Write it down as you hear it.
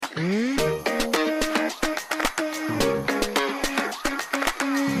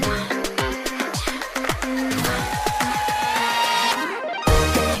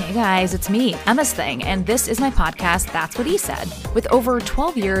guys, it's me, Emma's Thing, and this is my podcast, That's What He Said. With over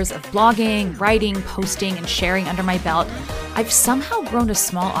 12 years of blogging, writing, posting, and sharing under my belt, I've somehow grown a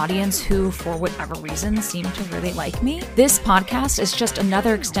small audience who, for whatever reason, seem to really like me. This podcast is just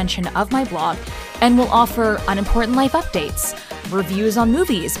another extension of my blog and will offer unimportant life updates, reviews on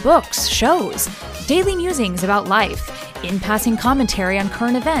movies, books, shows, daily musings about life, in-passing commentary on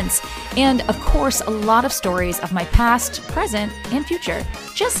current events, and of course, a lot of stories of my past, present, and future.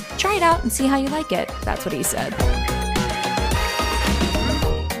 Just try it out and see how you like it. That's what he said.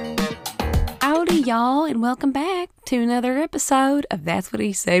 Howdy, y'all, and welcome back to another episode of That's What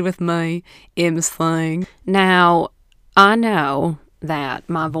He Said with me, Emma's Thing. Now, I know that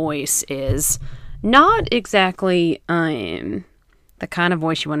my voice is not exactly the kind of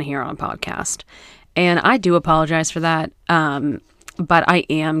voice you want to hear on a podcast. And I do apologize for that, but I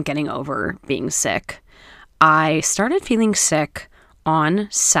am getting over being sick. I started feeling sick on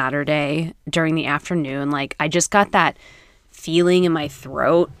Saturday during the afternoon. Like, I just got that feeling in my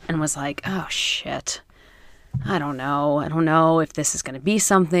throat and was like, oh, shit. I don't know. I don't know if this is going to be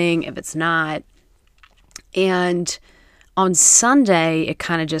something, if it's not. And on Sunday, it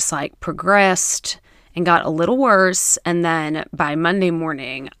kind of just like progressed and got a little worse. And then by Monday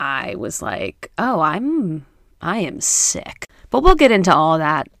morning, I was like, oh, I am sick. But we'll get into all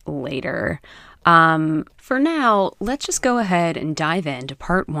that later. For now, let's just go ahead and dive into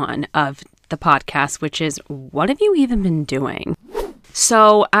part one of the podcast, which is, what have you even been doing?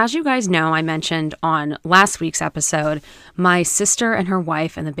 So, as you guys know, I mentioned on last week's episode, my sister and her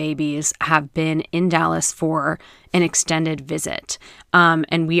wife and the babies have been in Dallas for an extended visit.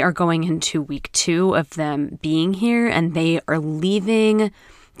 And we are going into week 2 of them being here, and they're leaving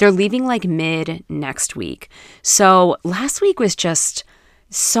like mid next week. So last week was just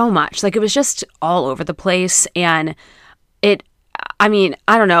so much. Like, it was just all over the place. And I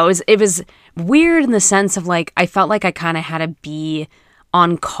don't know, it was weird in the sense of like, I felt like I kind of had to be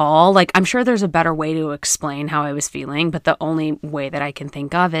on call. Like, I'm sure there's a better way to explain how I was feeling, but the only way that I can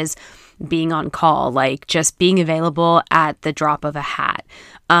think of is being on call, like just being available at the drop of a hat.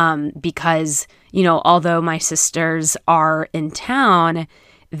 Because, you know, although my sisters are in town,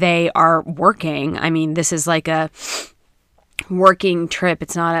 they are working. I mean, this is like a working trip.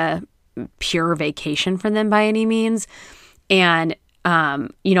 It's not a pure vacation for them by any means. And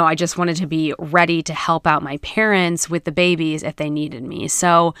you know, I just wanted to be ready to help out my parents with the babies if they needed me.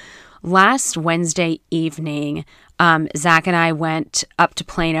 So last Wednesday evening, Zach and I went up to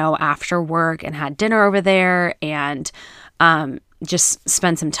Plano after work and had dinner over there and just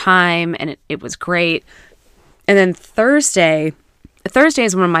spent some time, and it was great. And then Thursday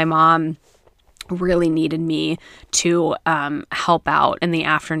is when my mom really needed me to help out in the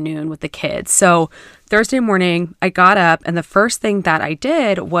afternoon with the kids. So Thursday morning, I got up, and the first thing that I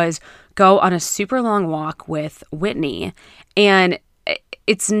did was go on a super long walk with Whitney. And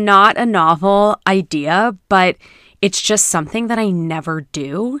it's not a novel idea, but it's just something that I never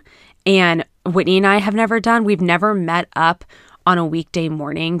do. And Whitney and I have never done. We've never met up on a weekday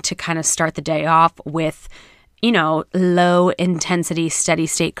morning to kind of start the day off with, you know, low intensity, steady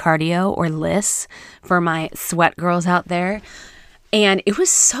state cardio, or LISS for my sweat girls out there. And it was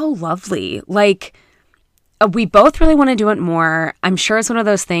so lovely. Like, we both really want to do it more. I'm sure it's one of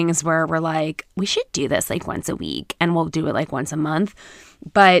those things where we're like, we should do this like once a week, and we'll do it like once a month.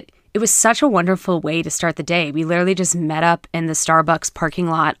 But it was such a wonderful way to start the day. We literally just met up in the Starbucks parking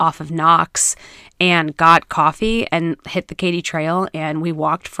lot off of Knox and got coffee and hit the Katy Trail, and we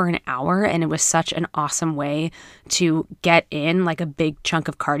walked for an hour, and it was such an awesome way to get in like a big chunk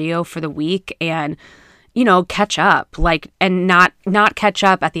of cardio for the week and, you know, catch up, like, and not catch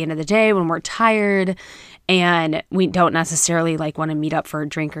up at the end of the day when we're tired and we don't necessarily like want to meet up for a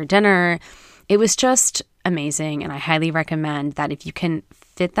drink or dinner. It was just amazing, and I highly recommend that if you can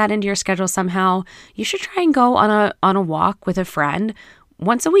fit that into your schedule somehow, you should try and go on a walk with a friend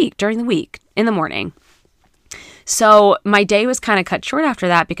once a week during the week in the morning. So my day was kind of cut short after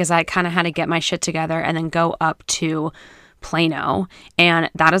that because I kind of had to get my shit together and then go up to Plano, and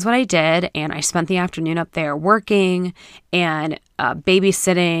that is what I did. And I spent the afternoon up there working and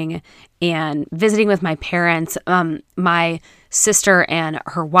babysitting and visiting with my parents. My sister and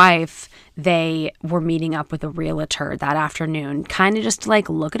her wife, they were meeting up with a realtor that afternoon, kind of just to like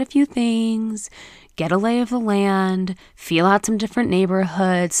look at a few things, get a lay of the land, feel out some different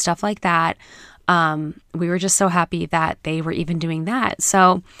neighborhoods, stuff like that. We were just so happy that they were even doing that.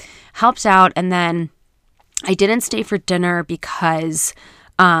 So helped out. And then I didn't stay for dinner because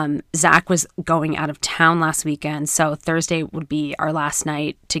Zach was going out of town last weekend. So Thursday would be our last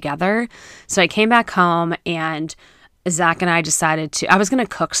night together. So I came back home and Zach and I decided I was going to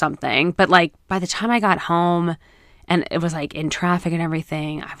cook something, but like by the time I got home and it was like in traffic and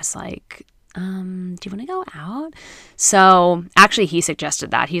everything, I was like, do you want to go out? So actually he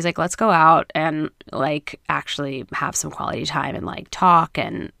suggested that. He's like, let's go out and like actually have some quality time and like talk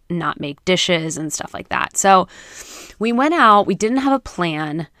and not make dishes and stuff like that. So we went out, we didn't have a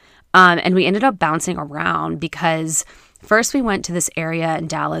plan. And we ended up bouncing around because first we went to this area in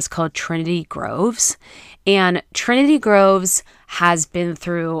Dallas called Trinity Groves. And Trinity Groves has been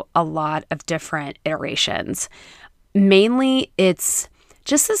through a lot of different iterations. Mainly it's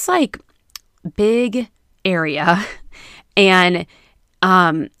just this like big area, and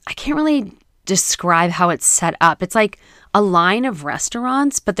I can't really describe how it's set up. It's like a line of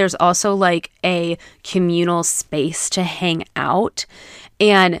restaurants, but there's also like a communal space to hang out.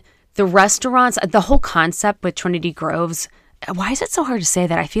 And the restaurants, the whole concept with Trinity Groves, why is it so hard to say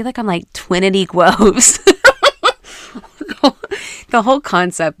that? I feel like I'm like Twinity Groves. The whole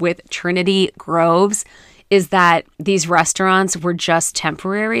concept with Trinity Groves is that these restaurants were just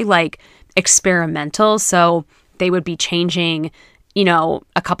temporary, like experimental. So they would be changing,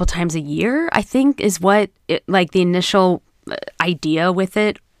 a couple times a year, I think is what like the initial idea with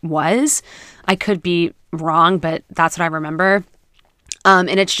it was. I could be wrong, but that's what I remember. And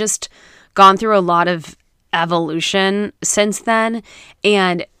it's just gone through a lot of evolution since then.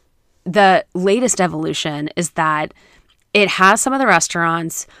 And the latest evolution is that it has some of the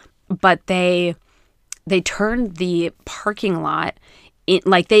restaurants, but they turned the parking lot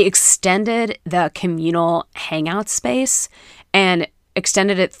like they extended the communal hangout space and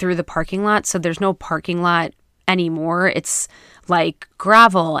extended it through the parking lot. So there's no parking lot anymore. It's like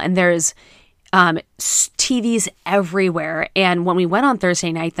gravel and there's TVs everywhere. And when we went on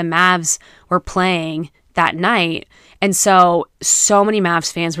Thursday night, the Mavs were playing that night. And so many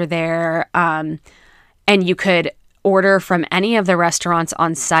Mavs fans were there. And you could order from any of the restaurants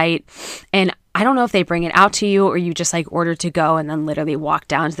on site. And I don't know if they bring it out to you or you just like order to go and then literally walk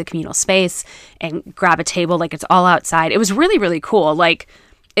down to the communal space and grab a table. Like it's all outside. It was really, really cool. Like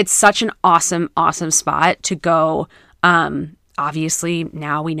it's such an awesome, awesome spot to go. Obviously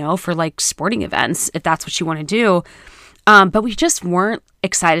now we know for like sporting events, if that's what you want to do. But we just weren't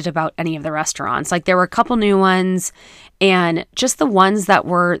excited about any of the restaurants. Like there were a couple new ones and just the ones that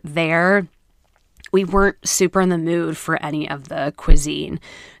were there, we weren't super in the mood for any of the cuisine.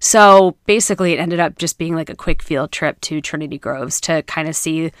 So basically it ended up just being like a quick field trip to Trinity Groves to kind of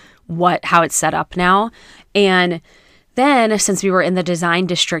see how it's set up now. And then since we were in the design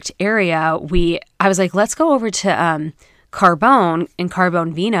district area, I was like, let's go over to Carbone and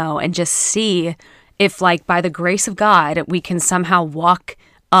Carbone Vino and just see if like by the grace of God, we can somehow walk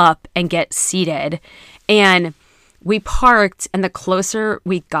up and get seated. And we parked, and the closer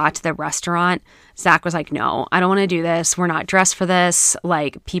we got to the restaurant, Zach was like, no, I don't want to do this. We're not dressed for this.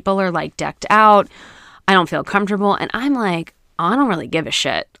 Like, people are like decked out. I don't feel comfortable. And I'm like, I don't really give a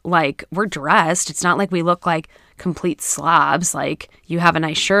shit. Like, we're dressed. It's not like we look like complete slobs. Like, you have a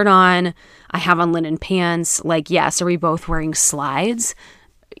nice shirt on. I have on linen pants. Like, yes, are we both wearing slides?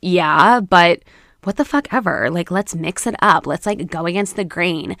 Yeah, but what the fuck ever. Like, let's mix it up. Let's like go against the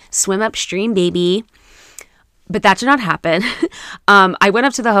grain. Swim upstream, baby. But that did not happen. I went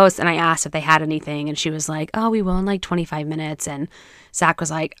up to the host and I asked if they had anything. And she was like, oh, we will in like 25 minutes. And Zach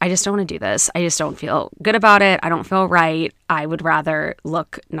was like, I just don't want to do this. I just don't feel good about it. I don't feel right. I would rather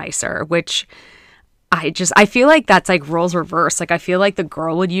look nicer, which I feel like that's like roles reversed. Like I feel like the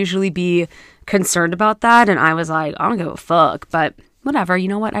girl would usually be concerned about that. And I was like, I don't give a fuck. But whatever. You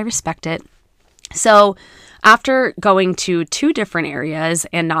know what? I respect it. So after going to 2 different areas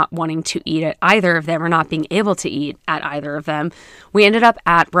and not wanting to eat at either of them or not being able to eat at either of them, we ended up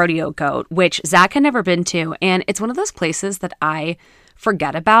at Rodeo Goat, which Zach had never been to. And it's one of those places that I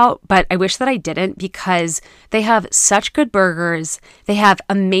forget about, but I wish that I didn't because they have such good burgers. They have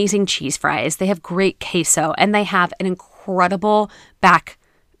amazing cheese fries. They have great queso and they have an incredible back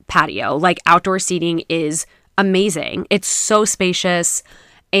patio. Like outdoor seating is amazing. It's so spacious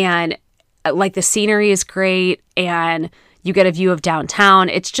and like the scenery is great and you get a view of downtown.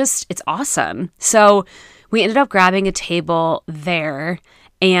 It's awesome. So we ended up grabbing a table there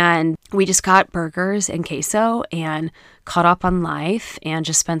and we just got burgers and queso and caught up on life and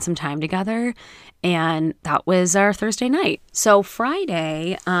just spent some time together. And that was our Thursday night. So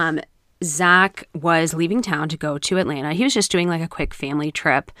Friday, Zach was leaving town to go to Atlanta. He was just doing like a quick family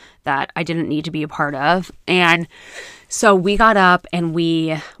trip that I didn't need to be a part of. And so we got up and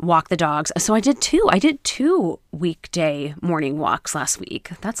we walked the dogs. So I did two weekday morning walks last week.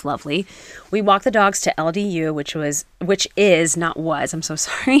 That's lovely. We walked the dogs to LDU, I'm so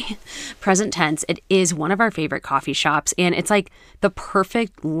sorry, present tense. It is one of our favorite coffee shops. And it's like the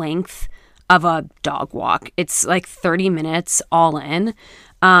perfect length of a dog walk. It's like 30 minutes all in.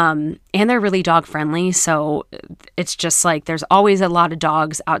 And they're really dog friendly. So it's just like there's always a lot of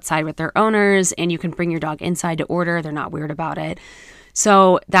dogs outside with their owners, and you can bring your dog inside to order. They're not weird about it.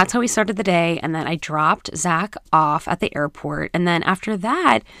 So that's how we started the day. And then I dropped Zach off at the airport. And then after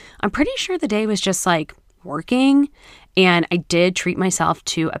that, I'm pretty sure the day was just like working. And I did treat myself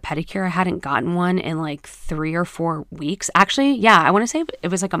to a pedicure. I hadn't gotten one in like 3 or 4 weeks. Actually, yeah, I want to say it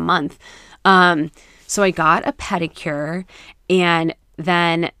was like a month. So I got a pedicure, and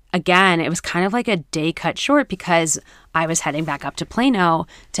then again, it was kind of like a day cut short because I was heading back up to Plano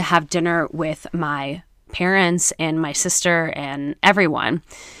to have dinner with my parents and my sister and everyone.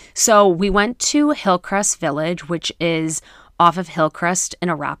 So we went to Hillcrest Village, which is off of Hillcrest in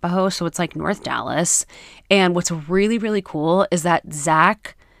Arapahoe. So it's like North Dallas. And what's really, really cool is that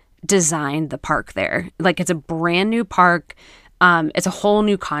Zach designed the park there. Like, it's a brand new park. It's a whole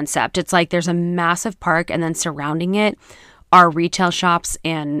new concept. It's like there's a massive park, and then surrounding it are retail shops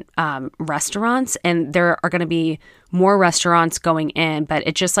and restaurants, and there are going to be more restaurants going in, but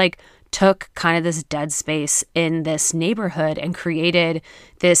it just like took kind of this dead space in this neighborhood and created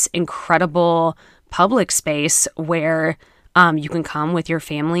this incredible public space where you can come with your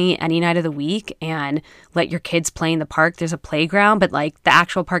family any night of the week and let your kids play in the park. There's a playground, but like the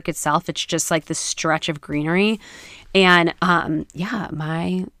actual park itself, it's just like this stretch of greenery. And yeah,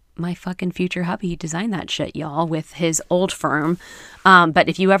 my fucking future hubby designed that shit, y'all, with his old firm. But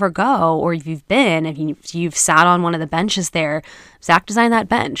if you ever go, or if you've been, if you've sat on one of the benches there, Zach designed that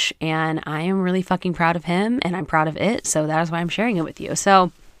bench, and I am really fucking proud of him, and I'm proud of it. So that is why I'm sharing it with you.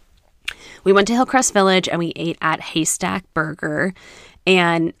 So we went to Hillcrest Village and we ate at Haystack Burger,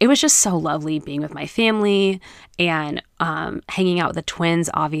 and it was just so lovely being with my family and hanging out with the twins.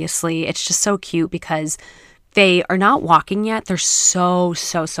 Obviously, it's just so cute because they are not walking yet. They're so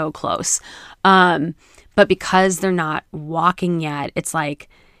close. But because they're not walking yet, it's like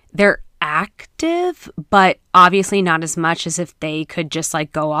they're active, but obviously not as much as if they could just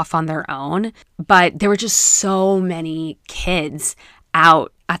like go off on their own. But there were just so many kids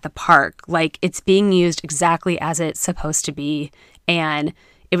out at the park. Like, it's being used exactly as it's supposed to be. And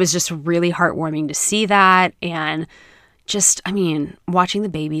it was just really heartwarming to see that. And just, I mean, watching the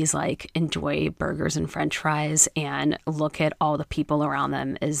babies like enjoy burgers and french fries and look at all the people around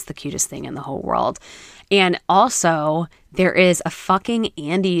them is the cutest thing in the whole world. And also, there is a fucking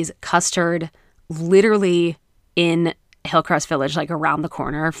Andy's custard literally in Hillcrest Village, like around the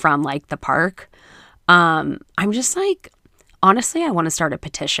corner from like the park. I'm just like, honestly, I want to start a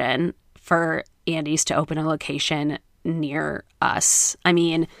petition for Andy's to open a location near us. I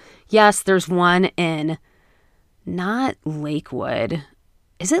mean, yes, there's one in not Lakewood.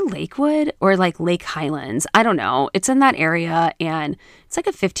 Is it Lakewood or like Lake Highlands? I don't know. It's in that area, and it's like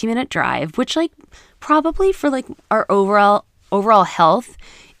a 15-minute drive, which like probably for like our overall health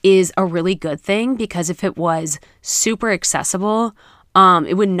is a really good thing, because if it was super accessible,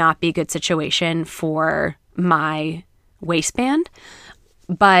 it would not be a good situation for my waistband.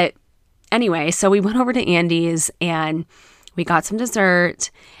 But anyway, so we went over to Andy's and we got some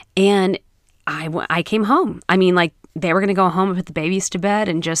dessert, and I came home. I mean, like, they were going to go home and put the babies to bed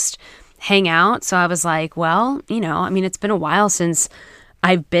and just hang out. So I was like, well, you know, I mean, it's been a while since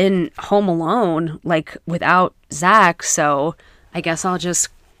I've been home alone, like without Zach. So I guess I'll just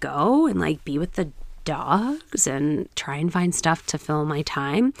go and like be with the dogs and try and find stuff to fill my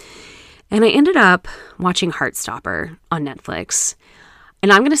time. And I ended up watching Heartstopper on Netflix.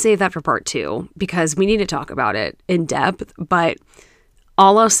 And I'm going to save that for part 2 because we need to talk about it in depth. But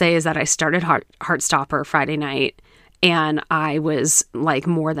all I'll say is that I started Heartstopper Friday night, and I was like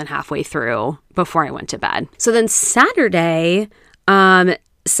more than halfway through before I went to bed. So then Saturday, my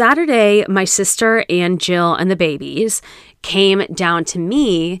sister and Jill and the babies came down to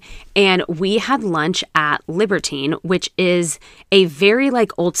me, and we had lunch at Libertine, which is a very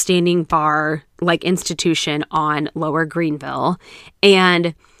like old standing bar, like institution on Lower Greenville.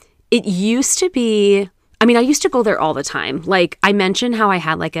 And it used to be, I mean, I used to go there all the time. Like, I mentioned how I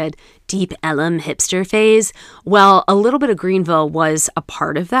had like a deep Ellum hipster phase. Well, a little bit of Greenville was a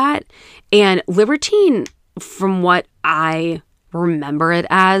part of that. And Libertine, from what I remember it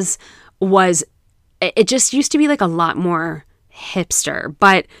as, it just used to be like a lot more hipster.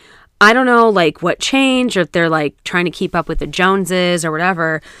 But I don't know, like, what changed, or if they're, like, trying to keep up with the Joneses or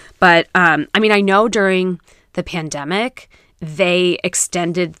whatever. But, I mean, I know during the pandemic, they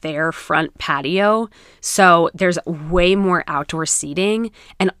extended their front patio. So there's way more outdoor seating,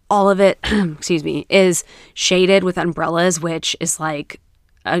 and all of it, excuse me, is shaded with umbrellas, which is, like,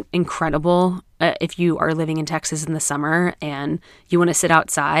 incredible if you are living in Texas in the summer and you want to sit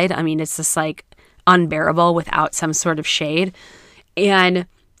outside. I mean, it's just, like, unbearable without some sort of shade. And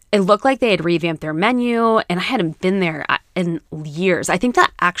it looked like they had revamped their menu, and I hadn't been there in years. I think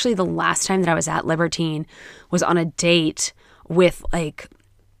that actually the last time that I was at Libertine was on a date with, like,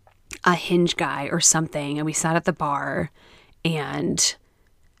 a Hinge guy or something, and we sat at the bar, and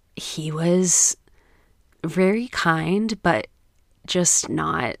he was very kind, but just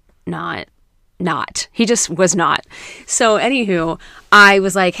not. He just was not. So anywho, I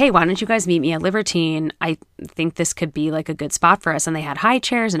was like, hey, why don't you guys meet me at Libertine? I think this could be, like, a good spot for us. And they had high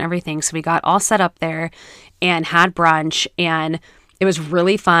chairs and everything. So we got all set up there and had brunch. And it was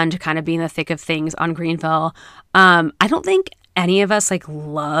really fun to kind of be in the thick of things on Greenville. I don't think any of us, like,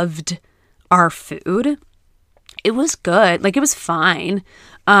 loved our food. It was good. Like, it was fine.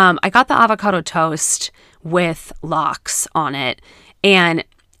 I got the avocado toast with lox on it. And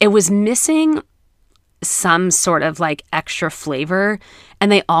it was missing some sort of, like, extra flavor,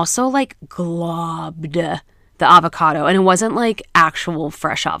 and they also, like, globbed the avocado, and it wasn't, like, actual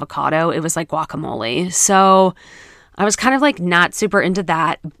fresh avocado. It was, like, guacamole. So I was kind of, like, not super into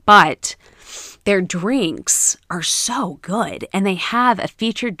that, but their drinks are so good, and they have a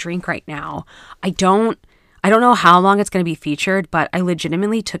featured drink right now. I don't know how long it's going to be featured, but I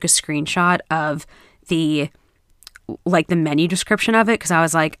legitimately took a screenshot of the menu description of it, because I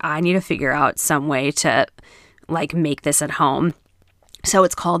was like, I need to figure out some way to, like, make this at home. So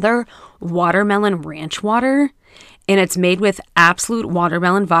it's called their watermelon ranch water, and it's made with Absolute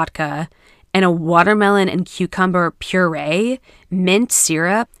watermelon vodka and a watermelon and cucumber puree, mint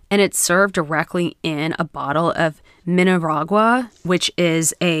syrup, and it's served directly in a bottle of Mineragua, which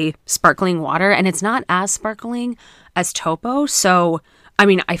is a sparkling water, and it's not as sparkling as Topo. So I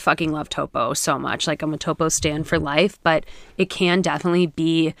mean, I fucking love Topo so much. Like, I'm a Topo stan for life, but it can definitely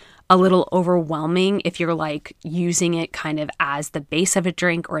be a little overwhelming if you're, like, using it kind of as the base of a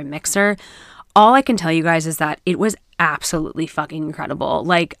drink or a mixer. All I can tell you guys is that it was absolutely fucking incredible.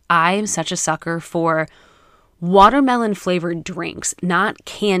 Like, I'm such a sucker for watermelon flavored drinks, not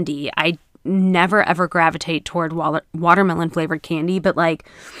candy. I never ever gravitate toward watermelon flavored candy, but, like,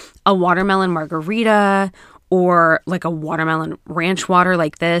 a watermelon margarita or, like, a watermelon ranch water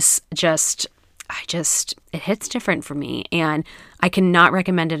like this, it hits different for me, and I cannot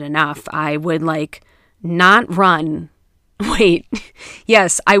recommend it enough. I would, like, not run. Wait,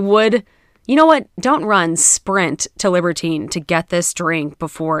 yes, I would. You know what? Don't run, sprint to Libertine to get this drink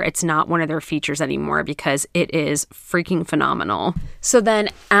before it's not one of their features anymore, because it is freaking phenomenal. So then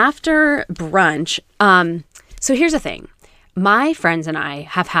after brunch, so here's the thing. My friends and I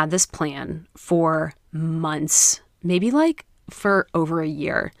have had this plan for months, maybe, like, for over a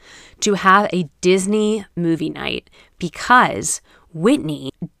year, to have a Disney movie night, because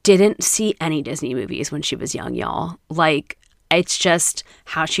Whitney didn't see any Disney movies when she was young, y'all. Like, it's just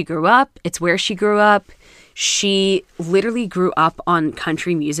how she grew up. It's where she grew up. She literally grew up on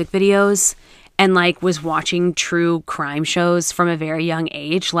country music videos and, like, was watching true crime shows from a very young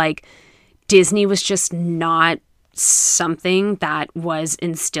age. Like, Disney was just not something that was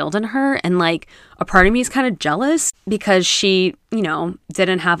instilled in her, and, like, a part of me is kind of jealous because she, you know,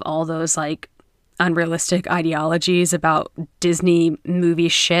 didn't have all those, like, unrealistic ideologies about Disney movie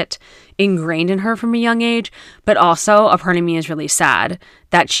shit ingrained in her from a young age, but also a part of me is really sad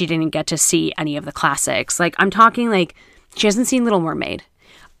that she didn't get to see any of the classics. Like, I'm talking, like, she hasn't seen Little Mermaid.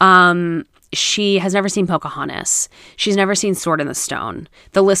 She has never seen Pocahontas. She's never seen Sword in the Stone.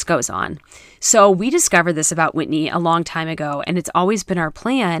 The list goes on. So we discovered this about Whitney a long time ago, and it's always been our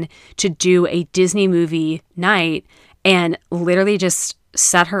plan to do a Disney movie night and literally just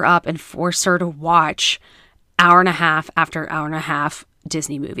set her up and force her to watch hour and a half after hour and a half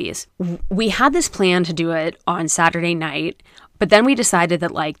Disney movies. We had this plan to do it on Saturday night, but then we decided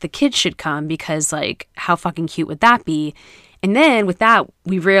that, like, the kids should come because, like, how fucking cute would that be? And then with that,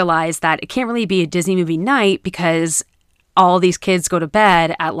 we realized that it can't really be a Disney movie night because all these kids go to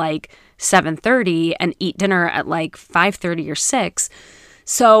bed at, like, 7:30 and eat dinner at, like, 5:30 or 6.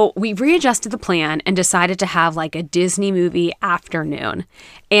 So we readjusted the plan and decided to have, like, a Disney movie afternoon.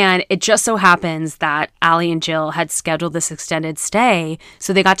 And it just so happens that Allie and Jill had scheduled this extended stay,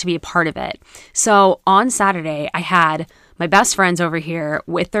 so they got to be a part of it. So on Saturday, I had my best friends over here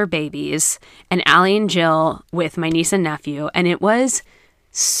with their babies, and Allie and Jill with my niece and nephew, and it was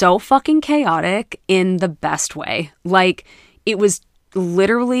so fucking chaotic in the best way. Like, it was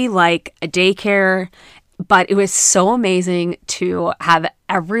literally like a daycare, but it was so amazing to have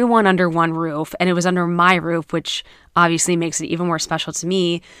everyone under one roof. And it was under my roof, which obviously makes it even more special to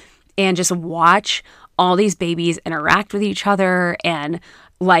me. And just watch all these babies interact with each other, and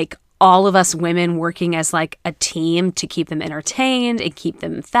like all of us women working as like a team to keep them entertained and keep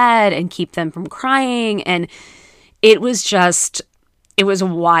them fed and keep them from crying. And it was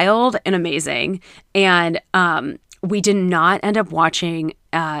wild and amazing. And we did not end up watching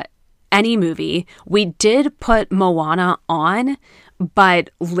any movie. We did put Moana on, but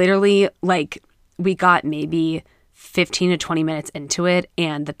literally like we got maybe 15 to 20 minutes into it,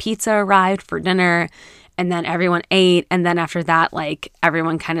 and the pizza arrived for dinner, and then everyone ate, and then after that, like,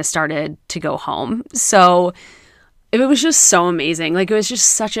 everyone kind of started to go home. So it was just so amazing. Like, it was just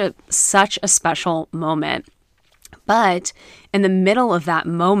such a special moment. But in the middle of that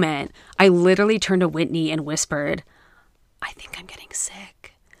moment, I literally turned to Whitney and whispered, I think I'm getting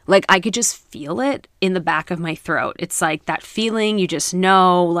sick. Like, I could just feel it in the back of my throat. It's like that feeling you just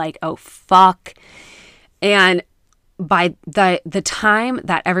know, like, oh, fuck. And by the time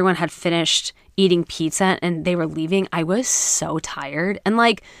that everyone had finished eating pizza and they were leaving, I was so tired. And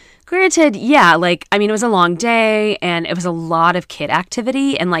like, granted, yeah, like, I mean, it was a long day and it was a lot of kid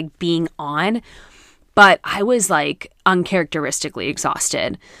activity and like being on, but I was like uncharacteristically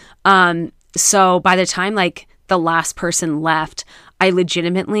exhausted. So by the time like the last person left, I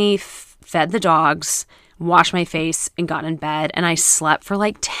legitimately fed the dogs, washed my face, and got in bed, and I slept for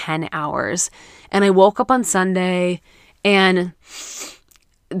like 10 hours. And I woke up on Sunday, and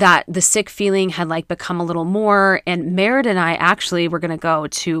that the sick feeling had like become a little more. And Merritt and I actually were going to go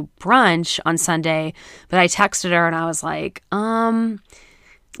to brunch on Sunday, but I texted her and I was like,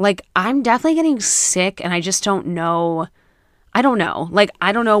 like, I'm definitely getting sick and I just don't know. I don't know. Like,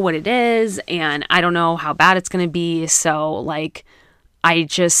 I don't know what it is and I don't know how bad it's going to be. So like,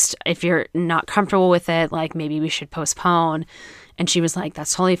 if you're not comfortable with it, like maybe we should postpone. And she was like,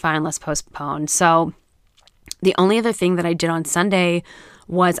 that's totally fine. Let's postpone. So the only other thing that I did on Sunday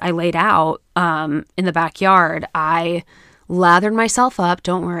was I laid out in the backyard. I lathered myself up.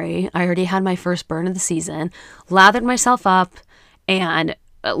 Don't worry. I already had my first burn of the season. Lathered myself up and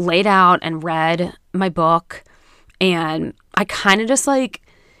laid out and read my book. And I kind of just like,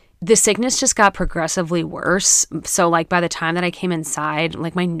 the sickness just got progressively worse. So like by the time that I came inside,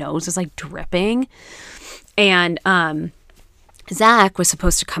 like my nose was like dripping. And Zach was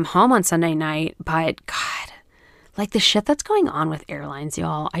supposed to come home on Sunday night, but God, like the shit that's going on with airlines,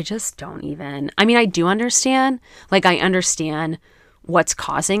 y'all, I just don't even, I mean, I do understand, like I understand what's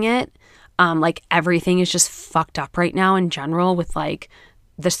causing it. Like everything is just fucked up right now in general with like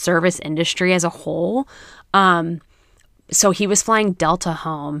the service industry as a whole. So he was flying Delta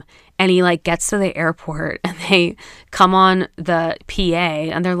home and he like gets to the airport and they come on the PA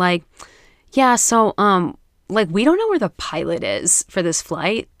and they're like, yeah, so, like, we don't know where the pilot is for this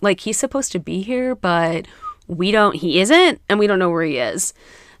flight. Like, he's supposed to be here, but he isn't, and we don't know where he is.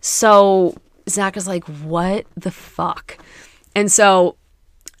 So Zach is like, what the fuck? And so,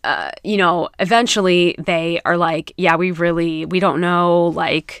 eventually they are like, yeah, we don't know.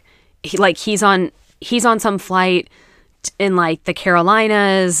 Like, he's on some flight in like the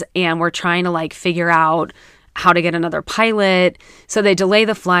Carolinas, and we're trying to like figure out how to get another pilot. So they delay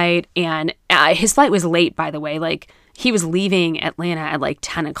the flight, and his flight was late, by the way. Like, he was leaving Atlanta at like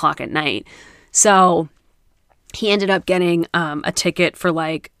 10 o'clock at night. So he ended up getting a ticket for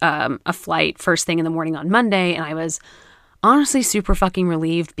like a flight first thing in the morning on Monday. And I was honestly super fucking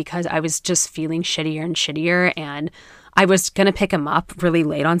relieved because I was just feeling shittier and shittier. And I was going to pick him up really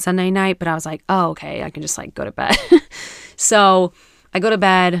late on Sunday night, but I was like, oh, okay, I can just like go to bed. So I go to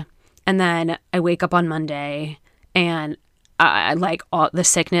bed and then I wake up on Monday and all the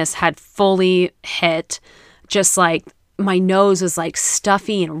sickness had fully hit. Just like my nose was like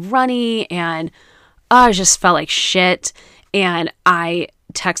stuffy and runny and I just felt like shit. And I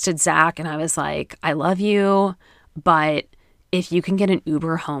texted Zach and I was like, I love you, but if you can get an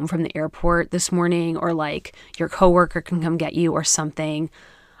Uber home from the airport this morning, or like your coworker can come get you or something,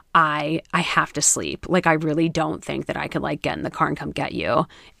 I have to sleep. Like, I really don't think that I could like get in the car and come get you.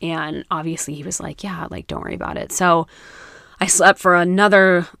 And obviously he was like, yeah, like, don't worry about it. So I slept for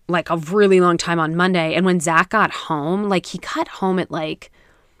another, like a really long time on Monday. And when Zach got home, like he got home at like,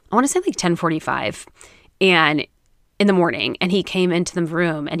 I want to say like 10:45 and in the morning, and he came into the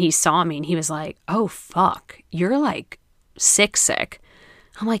room and he saw me and he was like, oh fuck, you're like sick.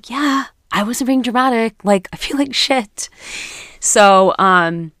 I'm like, yeah, I wasn't being dramatic. Like, I feel like shit. So,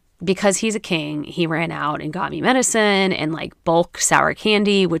 because he's a king, he ran out and got me medicine and like bulk sour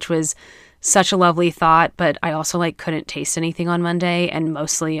candy, which was such a lovely thought. But I also like couldn't taste anything on Monday and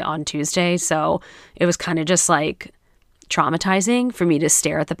mostly on Tuesday. So it was kind of just like traumatizing for me to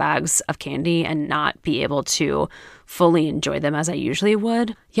stare at the bags of candy and not be able to fully enjoy them as I usually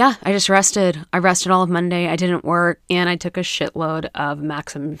would. Yeah, I just rested. I rested all of Monday. I didn't work, and I took a shitload of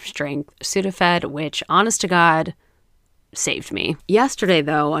maximum strength Sudafed, which, honest to God, saved me. Yesterday,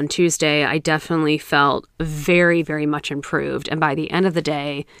 though, on Tuesday, I definitely felt very, very much improved. And by the end of the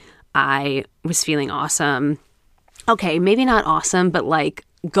day, I was feeling awesome. Okay, maybe not awesome, but like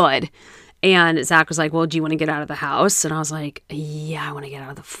good. And Zach was like, well, do you want to get out of the house? And I was like, yeah, I want to get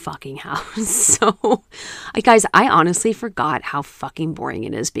out of the fucking house. So, guys, I honestly forgot how fucking boring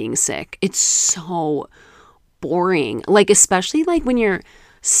it is being sick. It's so boring. Like, especially like when you're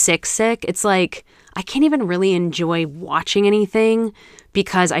sick, it's like, I can't even really enjoy watching anything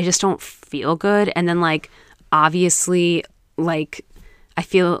because I just don't feel good. And then like, obviously, like, I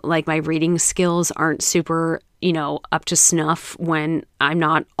feel like my reading skills aren't super, up to snuff when I'm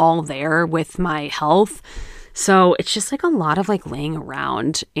not all there with my health. So it's just like a lot of like laying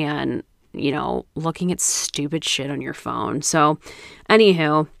around and, looking at stupid shit on your phone. So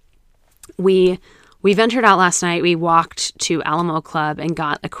anywho, we ventured out last night. We walked to Alamo Club and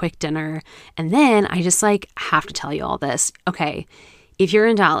got a quick dinner. And then I just like have to tell you all this. Okay, if you're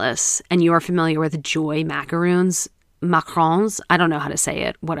in Dallas and you are familiar with Joy macarons, I don't know how to say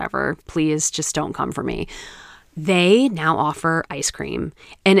it, whatever, please just don't come for me. They now offer ice cream.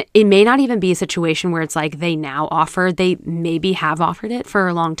 And it may not even be a situation where it's like they now offer, they maybe have offered it for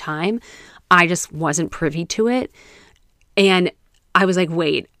a long time. I just wasn't privy to it. And I was like,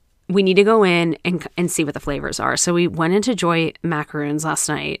 wait, we need to go in and see what the flavors are. So we went into Joy Macaroons last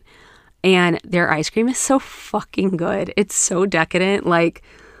night, and their ice cream is so fucking good. It's so decadent. Like,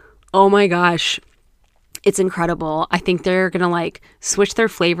 oh my gosh, it's incredible. I think they're going to like switch their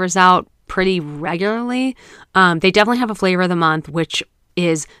flavors out pretty regularly. They definitely have a flavor of the month, which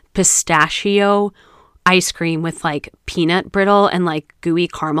is pistachio ice cream with like peanut brittle and like gooey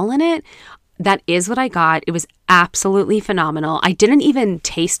caramel in it. That is what I got. It was absolutely phenomenal. I didn't even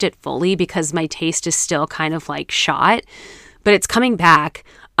taste it fully because my taste is still kind of like shot, but it's coming back.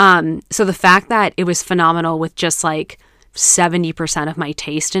 So the fact that it was phenomenal with just like 70% of my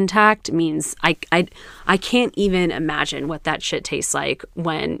taste intact means I can't even imagine what that shit tastes like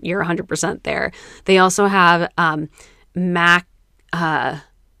when you're 100% there. They also have mac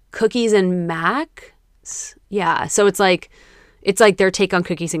cookies and mac. Yeah, so it's like their take on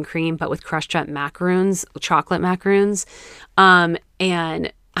cookies and cream, but with crushed up macaroons, chocolate macaroons.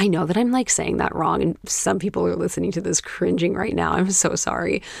 And I know that I'm like saying that wrong, and some people are listening to this cringing right now. I'm so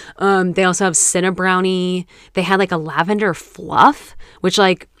sorry. They also have Cinnabrownie. They had like a lavender fluff, which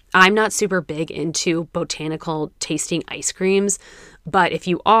like I'm not super big into botanical tasting ice creams, but if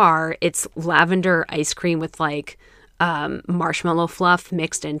you are, it's lavender ice cream with like marshmallow fluff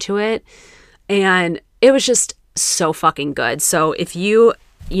mixed into it. And it was just so fucking good. So if you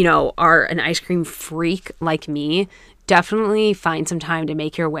are an ice cream freak like me, definitely find some time to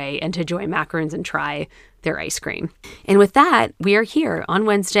make your way into Joy Macarons and try their ice cream. And with that, we are here on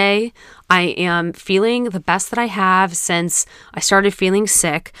Wednesday. I am feeling the best that I have since I started feeling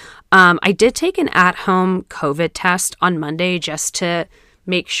sick. I did take an at-home COVID test on Monday just to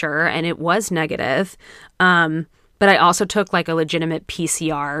make sure, and it was negative. But I also took like a legitimate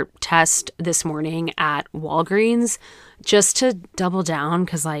PCR test this morning at Walgreens just to double down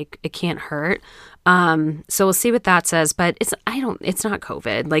because like it can't hurt. So we'll see what that says, but it's not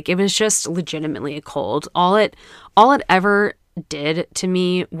COVID. Like it was just legitimately a cold. All it ever did to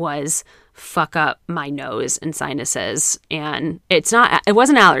me was fuck up my nose and sinuses. And it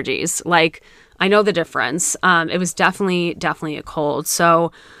wasn't allergies. Like I know the difference. It was definitely a cold.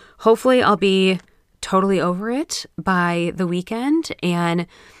 So hopefully I'll be totally over it by the weekend and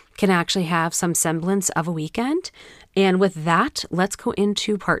can actually have some semblance of a weekend. And with that, let's go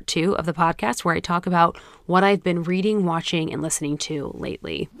into part 2 of the podcast where I talk about what I've been reading, watching, and listening to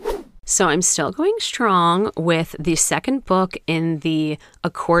lately. So I'm still going strong with the second book in the A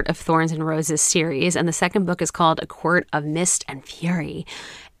Court of Thorns and Roses series. And the second book is called A Court of Mist and Fury.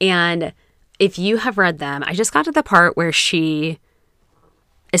 And if you have read them, I just got to the part where she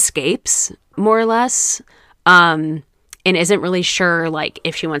escapes, more or less, and isn't really sure like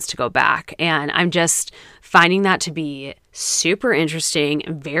if she wants to go back. And I'm just finding that to be super interesting,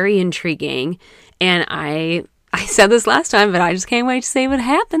 very intriguing. And I said this last time, but I just can't wait to see what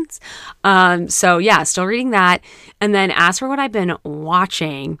happens. So yeah, still reading that. And then as for what I've been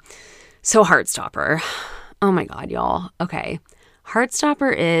watching, so Heartstopper. Oh my God, y'all. Okay.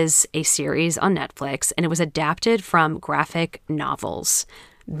 Heartstopper is a series on Netflix, and it was adapted from graphic novels,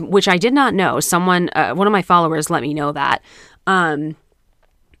 which I did not know. Someone, one of my followers let me know that. And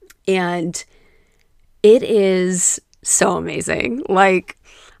it is so amazing. Like,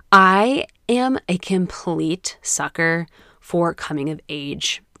 I am a complete sucker for coming of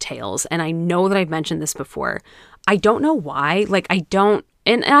age tales. And I know that I've mentioned this before. I don't know why. Like, I don't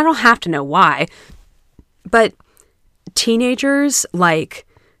have to know why, but teenagers, like,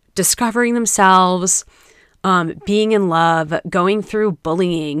 discovering themselves, being in love, going through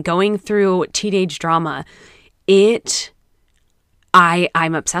bullying, going through teenage drama,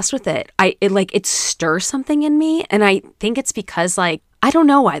 I'm obsessed with it. It stirs something in me. And I think it's because, like, I don't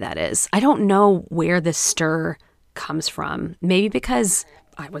know why that is. I don't know where this stir comes from. Maybe because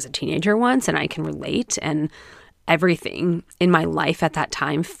I was a teenager once and I can relate, and everything in my life at that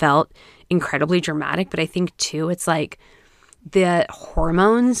time felt incredibly dramatic. But I think too, it's like the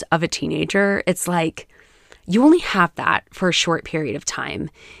hormones of a teenager. It's like you only have that for a short period of time.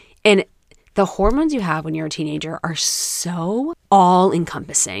 And the hormones you have when you're a teenager are so all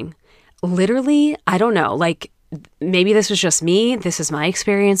encompassing. Literally, I don't know, like, maybe this was just me. This is my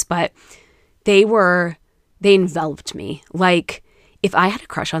experience, but they enveloped me. Like, if I had a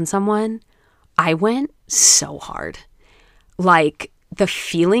crush on someone, I went so hard. Like, the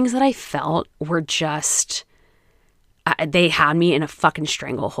feelings that I felt were just, they had me in a fucking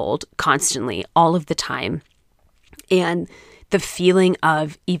stranglehold constantly, all of the time. And the feeling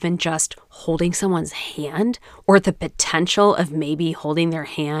of even just holding someone's hand, or the potential of maybe holding their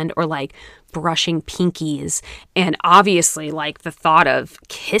hand, or like brushing pinkies. And obviously, like, the thought of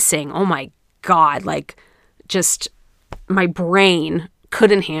kissing, oh my God, like, just my brain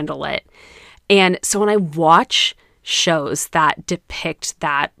couldn't handle it. And so when I watch shows that depict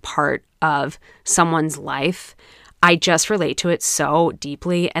that part of someone's life, I just relate to it so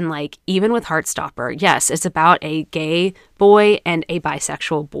deeply. And like, even with Heartstopper, yes, it's about a gay boy and a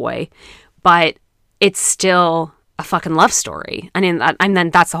bisexual boy, but it's still a fucking love story. And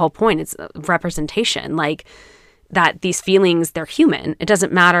then that's the whole point. It's representation, like, that these feelings, they're human. It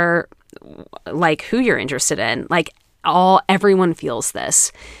doesn't matter like who you're interested in. Like, everyone feels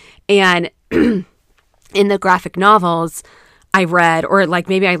this. And in the graphic novels I read, or like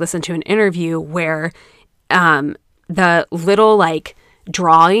maybe I listened to an interview where the little like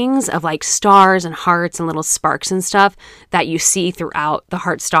drawings of like stars and hearts and little sparks and stuff that you see throughout the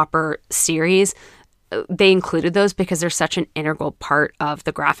Heartstopper series, they included those because they're such an integral part of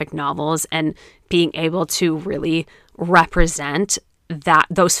the graphic novels, and being able to really represent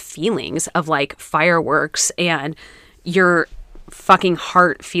those feelings of like fireworks and your fucking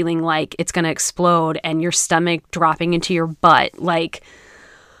heart feeling like it's going to explode and your stomach dropping into your butt. Like,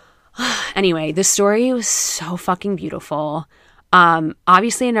 anyway, the story was so fucking beautiful.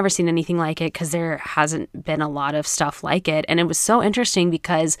 Obviously I've never seen anything like it because there hasn't been a lot of stuff like it. And it was so interesting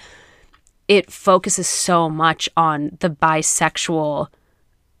because it focuses so much on the bisexual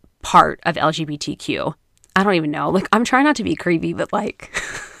part of LGBTQ. I don't even know. Like, I'm trying not to be creepy, but like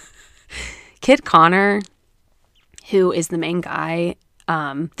Kit Connor, who is the main guy,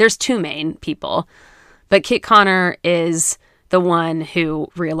 there's two main people, but Kit Connor is the one who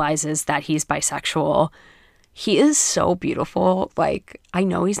realizes that he's bisexual. He is so beautiful. Like, I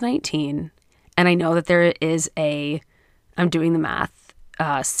know he's 19, and I know that there is I'm doing the math,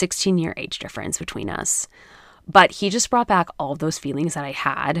 16-year age difference between us. But he just brought back all of those feelings that I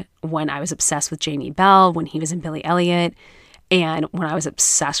had when I was obsessed with Jamie Bell, when he was in Billy Elliot, and when I was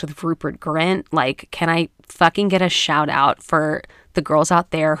obsessed with Rupert Grint. Like, can I fucking get a shout out for the girls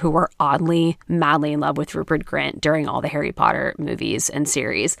out there who were oddly, madly in love with Rupert Grint during all the Harry Potter movies and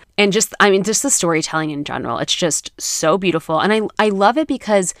series. And just the storytelling in general, it's just so beautiful. And I love it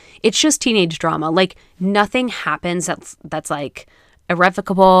because it's just teenage drama. Like, nothing happens that's like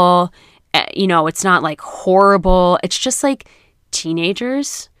irrevocable. It's not like horrible. It's just like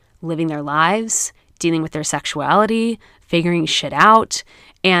teenagers living their lives, dealing with their sexuality, figuring shit out.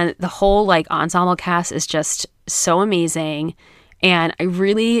 And the whole like ensemble cast is just so amazing. And I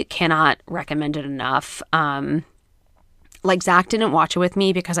really cannot recommend it enough. Like, Zach didn't watch it with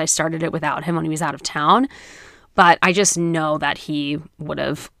me because I started it without him when he was out of town. But I just know that he would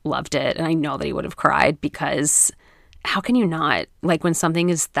have loved it. And I know that he would have cried, because how can you not? Like, when something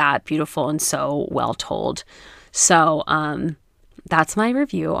is that beautiful and so well told. So that's my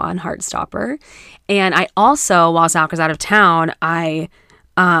review on Heartstopper. And I also, while Zach was out of town, I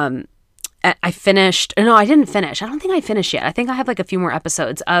finished, no, I didn't finish. I don't think I finished yet. I think I have like a few more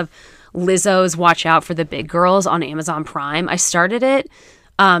episodes of Lizzo's Watch Out for the Big Girls on Amazon Prime. I started it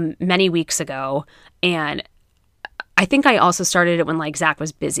many weeks ago, and I think I also started it when like Zach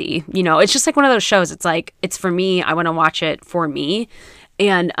was busy. You know, it's just like one of those shows. It's like, it's for me. I want to watch it for me.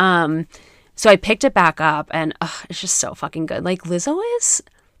 And so I picked it back up and it's just so fucking good. Like Lizzo is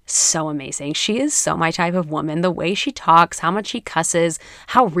so amazing. She is so my type of woman. The way she talks, how much she cusses,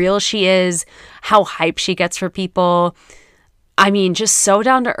 how real she is, how hype she gets for people. I mean, just so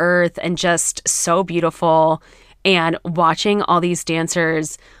down to earth and just so beautiful. And watching all these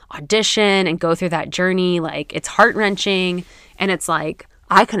dancers audition and go through that journey, like it's heart-wrenching. And it's like,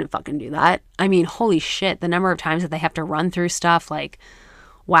 I couldn't fucking do that. I mean, holy shit, the number of times that they have to run through stuff, like,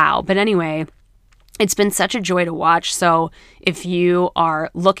 wow. But anyway, it's been such a joy to watch. So if you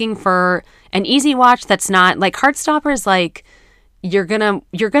are looking for an easy watch that's not like Heartstopper, like you're gonna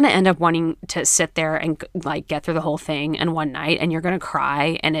end up wanting to sit there and like get through the whole thing in one night, and you're gonna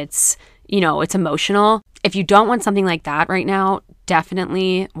cry, and it's, you know, it's emotional. If you don't want something like that right now,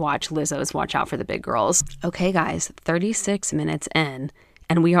 definitely watch Lizzo's Watch Out for the Big Girls. Okay, guys, 36 minutes in,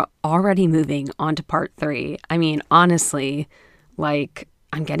 and we are already moving on to part 3. I mean, honestly, like,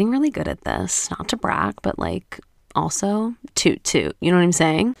 I'm getting really good at this. Not to brag, but like also toot. You know what I'm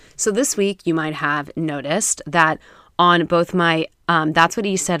saying? So this week you might have noticed that on both my That's What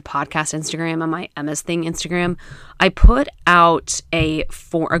He Said podcast Instagram and my Emma's Thing Instagram, I put out a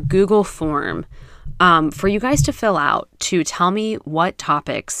Google form for you guys to fill out to tell me what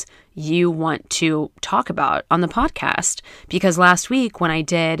topics you want to talk about on the podcast. Because last week when I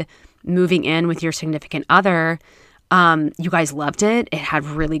did Moving In with Your Significant Other, you guys loved it. It had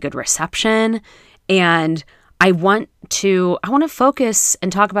really good reception. And I want to focus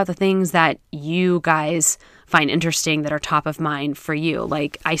and talk about the things that you guys find interesting that are top of mind for you.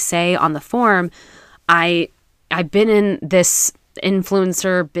 Like I say on the form, I've been in this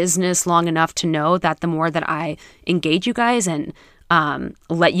influencer business long enough to know that the more that I engage you guys and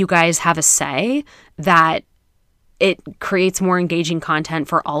let you guys have a say, that it creates more engaging content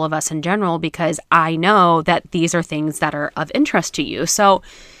for all of us in general, because I know that these are things that are of interest to you. So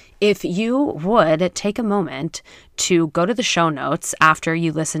if you would take a moment to go to the show notes after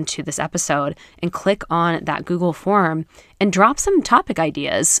you listen to this episode and click on that Google form and drop some topic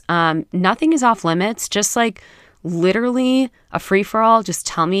ideas. Nothing is off limits, just like literally a free-for-all. Just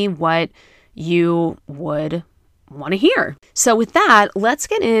tell me what you would want to hear. So with that, let's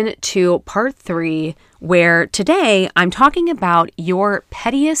get into part 3, where today I'm talking about your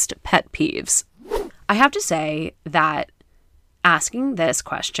pettiest pet peeves. I have to say that asking this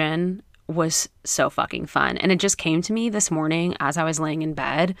question was so fucking fun. And it just came to me this morning as I was laying in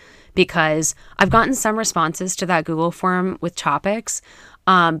bed, because I've gotten some responses to that Google form with topics,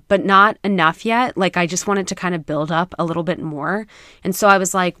 but not enough yet. Like I just wanted to kind of build up a little bit more. And so I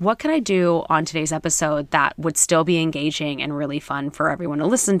was like, what could I do on today's episode that would still be engaging and really fun for everyone to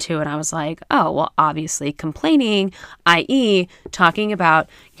listen to? And I was like, oh, well, obviously complaining, i.e. talking about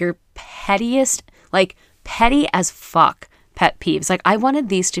your pettiest, like petty as fuck pet peeves. Like I wanted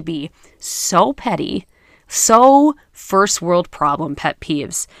these to be so petty, so first world problem pet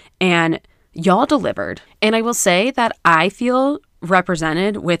peeves, and y'all delivered. And I will say that I feel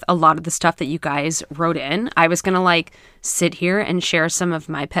represented with a lot of the stuff that you guys wrote in. I was going to like sit here and share some of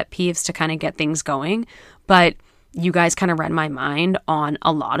my pet peeves to kind of get things going, but you guys kind of read my mind on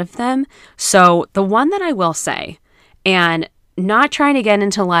a lot of them. So the one that I will say, and not trying to get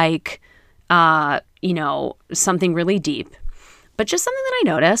into like, something really deep, but just something that I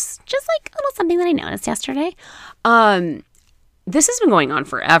noticed, just like a little something that I noticed yesterday. This has been going on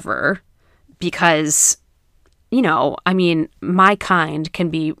forever because, my kind can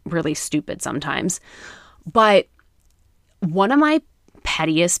be really stupid sometimes. But one of my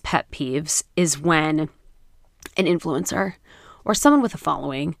pettiest pet peeves is when an influencer or someone with a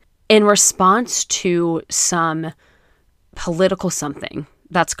following, in response to some political something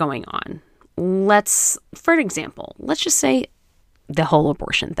that's going on, for an example, let's just say the whole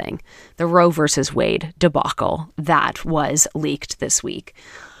abortion thing, the Roe versus Wade debacle that was leaked this week.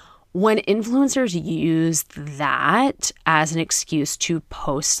 When influencers use that as an excuse to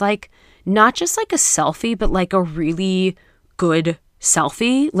post, like, not just like a selfie, but like a really good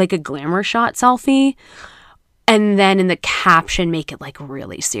selfie, like a glamour shot selfie, and then in the caption make it like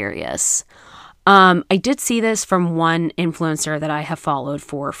really serious. I did see this from one influencer that I have followed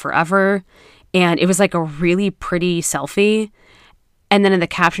for forever, and it was like a really pretty selfie. And then in the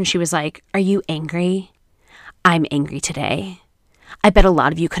caption, she was like, "Are you angry? I'm angry today. I bet a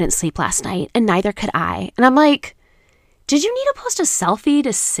lot of you couldn't sleep last night, and neither could I." And I'm like, did you need to post a selfie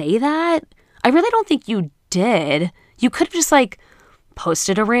to say that? I really don't think you did. You could have just like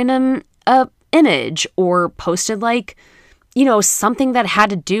posted a random image, or posted like, something that had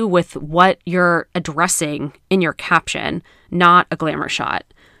to do with what you're addressing in your caption, not a glamour shot.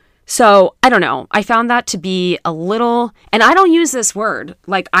 So I don't know. I found that to be a little, and I don't use this word.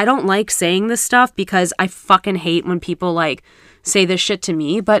 Like, I don't like saying this stuff because I fucking hate when people like say this shit to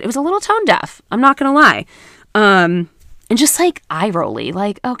me, but it was a little tone deaf. I'm not going to lie. And just like eye rolly,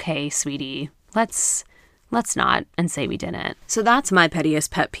 like, okay, sweetie, let's not and say we didn't. So that's my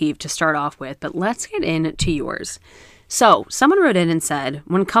pettiest pet peeve to start off with, but let's get into yours. So someone wrote in and said,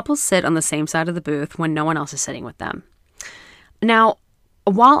 when couples sit on the same side of the booth when no one else is sitting with them. Now,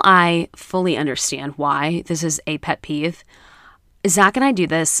 while I fully understand why this is a pet peeve, Zach and I do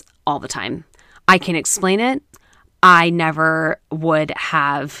this all the time. I can explain it. I never would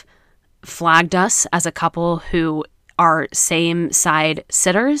have flagged us as a couple who are same side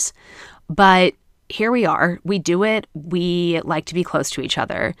sitters, but here we are. We do it. We like to be close to each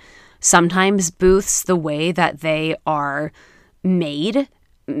other. Sometimes booths, the way that they are made,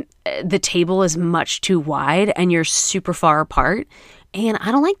 the table is much too wide and you're super far apart. And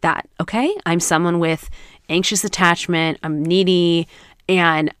I don't like that, okay? I'm someone with anxious attachment. I'm needy.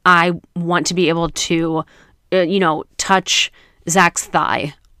 And I want to be able to, touch Zach's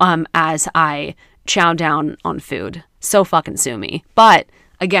thigh as I chow down on food. So fucking sue me. But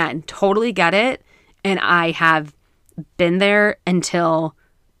again, totally get it. And I have been there until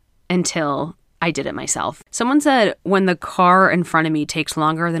I did it myself. Someone said, when the car in front of me takes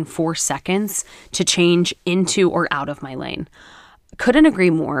longer than 4 seconds to change into or out of my lane. Couldn't agree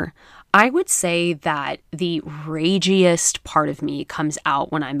more. I would say that the ragiest part of me comes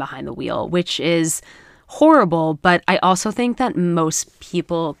out when I'm behind the wheel, which is horrible, but I also think that most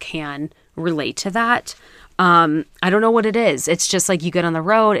people can relate to that. I don't know what it is. It's just like you get on the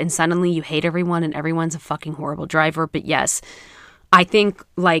road and suddenly you hate everyone and everyone's a fucking horrible driver. But yes, I think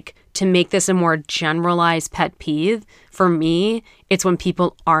like to make this a more generalized pet peeve, for me, it's when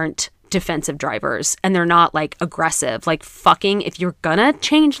people aren't defensive drivers and they're not like aggressive. Like fucking, if you're gonna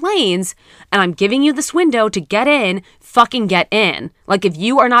change lanes and I'm giving you this window to get in, fucking get in. Like if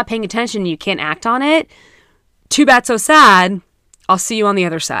you are not paying attention and you can't act on it, too bad, so sad. I'll see you on the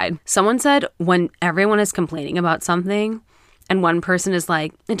other side. Someone said when everyone is complaining about something and one person is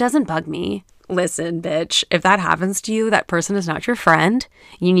like, it doesn't bug me. Listen, bitch, if that happens to you, that person is not your friend.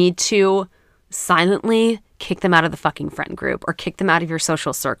 You need to silently kick them out of the fucking friend group or kick them out of your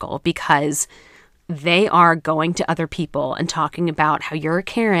social circle because they are going to other people and talking about how you're a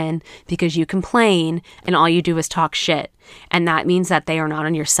Karen because you complain and all you do is talk shit. And that means that they are not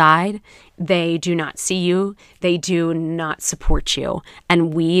on your side. They do not see you. They do not support you.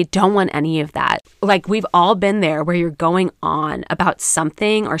 And we don't want any of that. Like we've all been there where you're going on about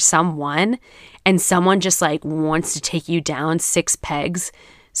something or someone and someone just like wants to take you down 6 pegs.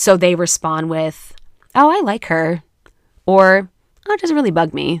 So they respond with, oh, I like her. Or, oh, it doesn't really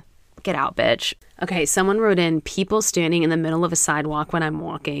bug me. Get out, bitch. Okay, someone wrote in, people standing in the middle of a sidewalk when I'm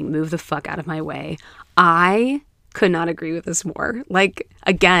walking, move the fuck out of my way. I could not agree with this more. Like,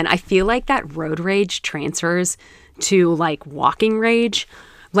 again, I feel like that road rage transfers to like walking rage.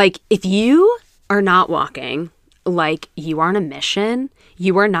 Like, if you are not walking, like you are on a mission,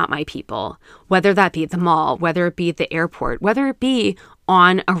 you are not my people. Whether that be at the mall, whether it be at the airport, whether it be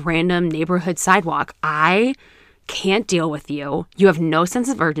on a random neighborhood sidewalk, I can't deal with you. You have no sense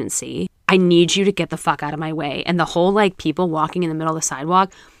of urgency. I need you to get the fuck out of my way. And the whole like people walking in the middle of the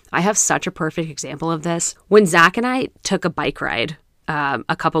sidewalk, I have such a perfect example of this. When Zach and I took a bike ride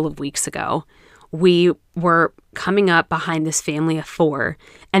a couple of weeks ago, we were coming up behind this family of 4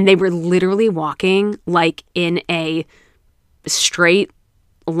 and they were literally walking like in a straight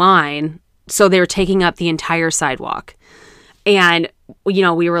line. So they were taking up the entire sidewalk. And,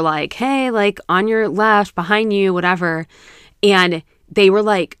 we were like, hey, like on your left, behind you, whatever. And they were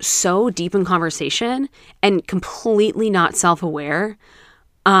like so deep in conversation and completely not self-aware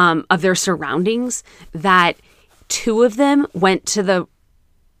of their surroundings that two of them went to the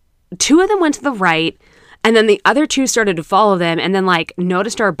right, and then the other 2 started to follow them and then like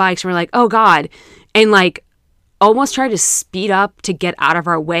noticed our bikes and were like, oh God, and like almost tried to speed up to get out of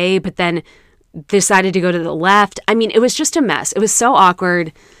our way, but then decided to go to the left. I mean, it was just a mess. It was so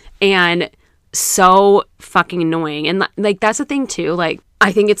awkward and so fucking annoying. And like, that's the thing too. Like,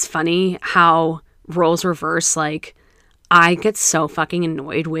 I think it's funny how roles reverse. Like, I get so fucking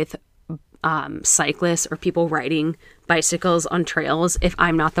annoyed with cyclists or people riding bicycles on trails if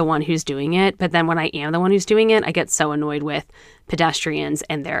I'm not the one who's doing it. But then when I am the one who's doing it, I get so annoyed with pedestrians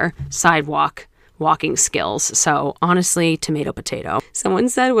and their walking skills. So honestly, tomato potato. Someone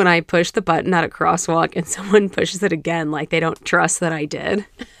said when I push the button at a crosswalk and someone pushes it again, like they don't trust that I did.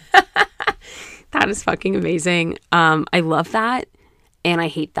 That is fucking amazing. I love that. And I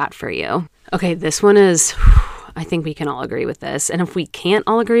hate that for you. Okay, this one is, I think we can all agree with this. And if we can't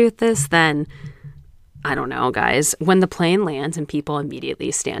all agree with this, then I don't know, guys. When the plane lands and people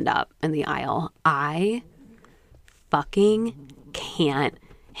immediately stand up in the aisle, I fucking can't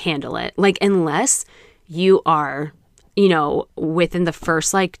handle it. Like, unless you are, within the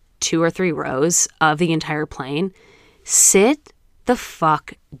first like 2 or 3 rows of the entire plane, sit the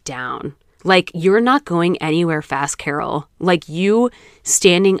fuck down. Like, you're not going anywhere fast, Carol. Like, you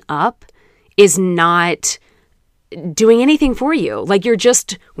standing up is not doing anything for you. Like, you're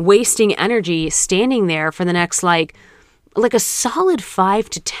just wasting energy standing there for the next like a solid 5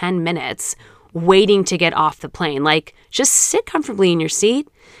 to 10 minutes waiting to get off the plane. Like, just sit comfortably in your seat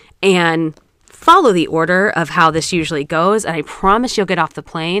and follow the order of how this usually goes. And I promise you'll get off the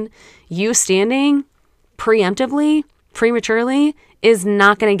plane. You standing preemptively, prematurely, is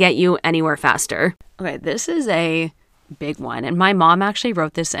not going to get you anywhere faster. Okay, this is a big one. And my mom actually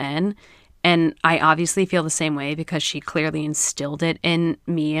wrote this in. And I obviously feel the same way because she clearly instilled it in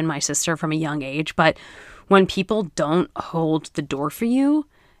me and my sister from a young age. But when people don't hold the door for you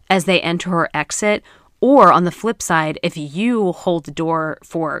as they enter or exit, or on the flip side, if you hold the door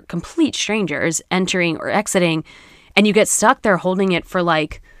for complete strangers entering or exiting and you get stuck there holding it for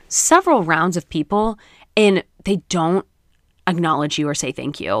like several rounds of people and they don't acknowledge you or say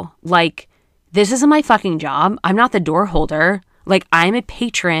thank you. Like, this isn't my fucking job. I'm not the door holder. Like, I'm a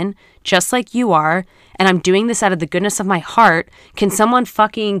patron just like you are, and I'm doing this out of the goodness of my heart. Can someone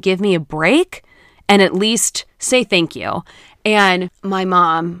fucking give me a break and at least say thank you? And my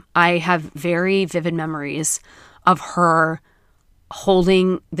mom, I have very vivid memories of her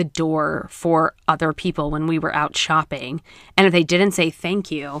holding the door for other people when we were out shopping. And if they didn't say thank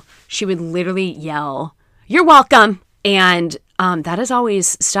you, she would literally yell, "You're welcome." And that has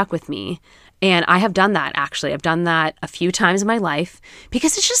always stuck with me. And I have done that, actually. I've done that a few times in my life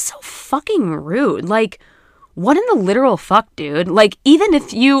because it's just so fucking rude. Like, what in the literal fuck, dude? Like, even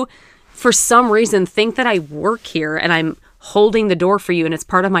if you, for some reason, think that I work here and I'm holding the door for you and it's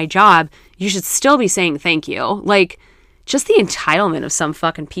part of my job, you should still be saying thank you. Like, just the entitlement of some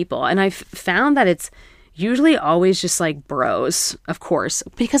fucking people. And I've found that it's usually always just like bros, of course,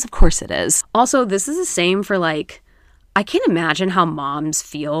 because of course it is. Also, this is the same for like, I can't imagine how moms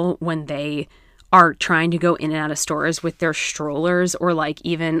feel when they are trying to go in and out of stores with their strollers or like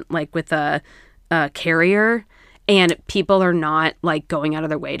even like with a carrier and people are not like going out of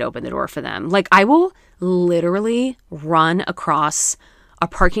their way to open the door for them. Like, I will literally run across a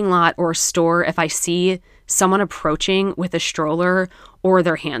parking lot or a store if I see someone approaching with a stroller or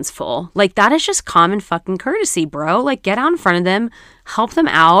their hands full. Like, that is just common fucking courtesy, bro. Like, get out in front of them, help them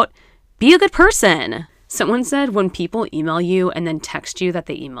out, be a good person. Someone said when people email you and then text you that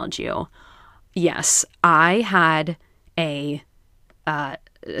they emailed you. Yes, I had a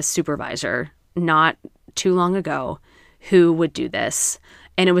supervisor not too long ago who would do this.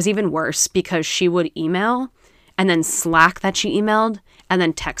 And it was even worse because she would email and then Slack that she emailed and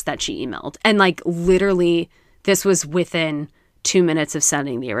then text that she emailed. And like literally this was within 2 minutes of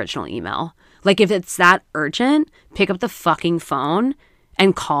sending the original email. Like, if it's that urgent, pick up the fucking phone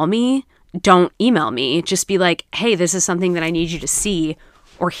and call me. Don't email me. Just be like, hey, this is something that I need you to see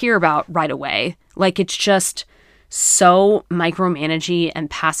or hear about right away. Like, it's just so micromanagey and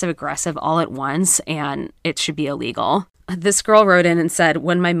passive aggressive all at once, and it should be illegal. This girl wrote in and said,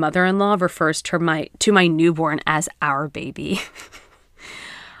 when my mother-in-law refers to my newborn as our baby.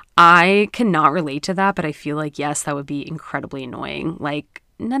 I cannot relate to that, but I feel like, yes, that would be incredibly annoying. Like,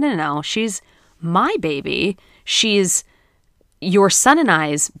 no. She's my baby. She's your son and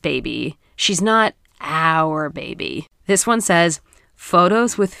I's baby. She's not our baby. This one says,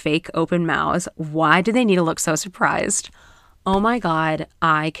 photos with fake open mouths. Why do they need to look so surprised? Oh my God,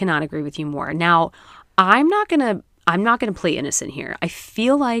 I cannot agree with you more. Now, I'm not gonna play innocent here. I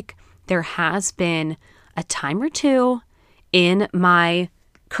feel like there has been a time or two in my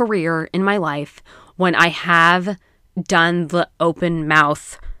career, in my life, when I have done the open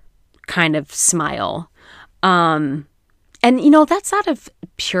mouth kind of smile. And, that's out of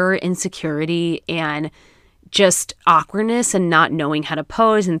pure insecurity and just awkwardness and not knowing how to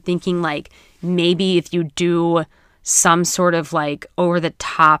pose and thinking like maybe if you do some sort of like over the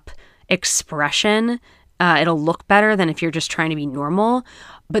top expression, it'll look better than if you're just trying to be normal.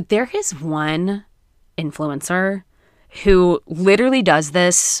 But there is one influencer who literally does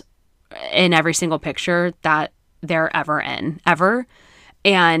this in every single picture that they're ever in, ever.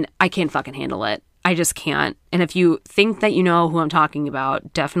 And I can't fucking handle it. I just can't. And if you think that you know who I'm talking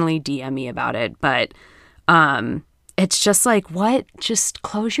about, definitely DM me about it. But it's just like, what? Just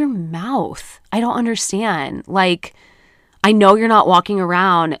close your mouth. I don't understand. Like, I know you're not walking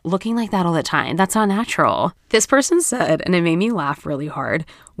around looking like that all the time. That's not natural. This person said, and it made me laugh really hard,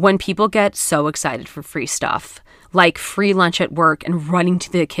 when people get so excited for free stuff, like free lunch at work and running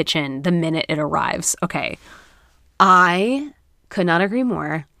to the kitchen the minute it arrives. Okay, I could not agree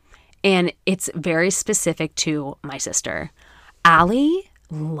more. And it's very specific to my sister. Allie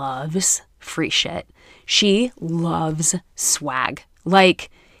loves free shit. She loves swag. Like,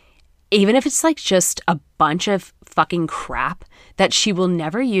 even if it's like just a bunch of fucking crap that she will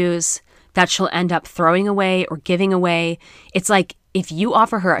never use, that she'll end up throwing away or giving away. It's like if you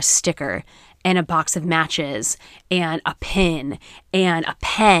offer her a sticker and a box of matches and a pin and a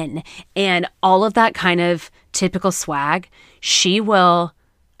pen and all of that kind of typical swag, she will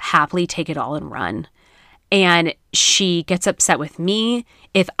happily take it all and run. And she gets upset with me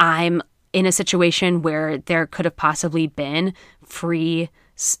if I'm in a situation where there could have possibly been free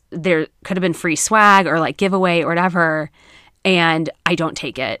swag or like giveaway or whatever, and I don't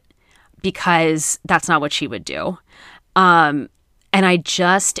take it because that's not what she would do. And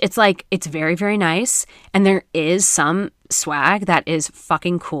it's like, it's very, very nice. And there is some swag that is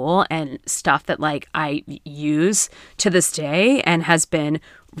fucking cool and stuff that like I use to this day and has been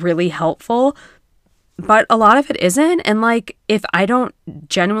really helpful. But a lot of it isn't. And like, if I don't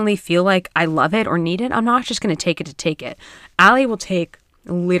genuinely feel like I love it or need it, I'm not just going to take it to take it. Allie will take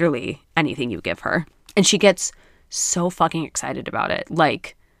literally anything you give her. And she gets so fucking excited about it.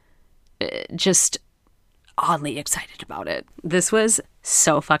 Like, just oddly excited about it. This was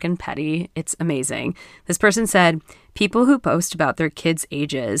so fucking petty. It's amazing. This person said, people who post about their kids'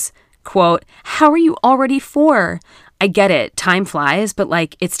 ages, quote, "How are you already 4? I get it. Time flies, but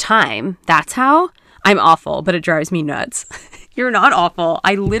like, it's time. That's how? I'm awful, but it drives me nuts." You're not awful.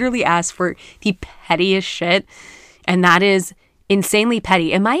 I literally asked for the pettiest shit, and that is insanely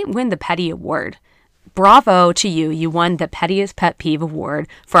petty. It might win the petty award. Bravo to you. You won the pettiest pet peeve award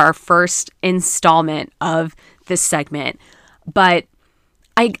for our first installment of this segment. But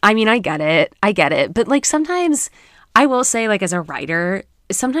I mean, I get it. But like, sometimes I will say, like, as a writer,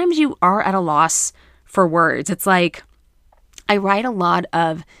 sometimes you are at a loss for words. It's like, I write a lot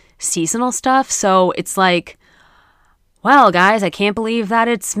of seasonal stuff. So it's like, well, guys, I can't believe that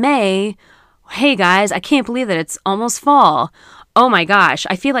it's May. Hey, guys, I can't believe that it's almost fall. Oh my gosh,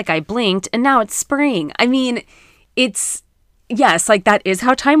 I feel like I blinked and now it's spring. I mean, yes, like, that is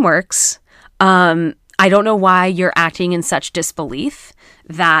how time works. I don't know why you're acting in such disbelief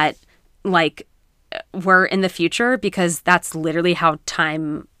that, like, we're in the future, because that's literally how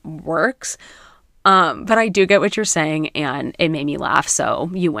time works. But I do get what you're saying, and it made me laugh, so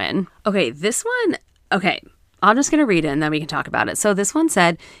you win. Okay, this one, I'm just going to read it and then we can talk about it. So this one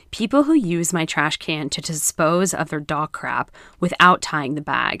said, people who use my trash can to dispose of their dog crap without tying the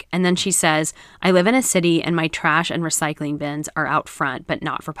bag. And then she says, I live in a city and my trash and recycling bins are out front, but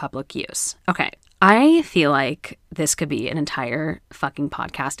not for public use. Okay. I feel like this could be an entire fucking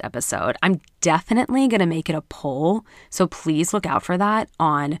podcast episode. I'm definitely going to make it a poll. So please look out for that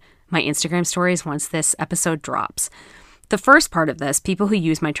on my Instagram stories once this episode drops. The first part of this, people who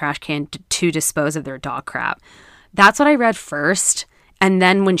use my trash can to dispose of their dog crap. That's what I read first. And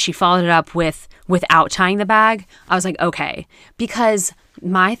then when she followed it up with without tying the bag, I was like, okay. Because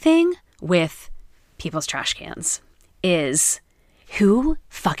my thing with people's trash cans is, who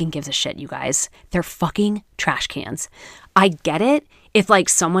fucking gives a shit, you guys? They're fucking trash cans. I get it if like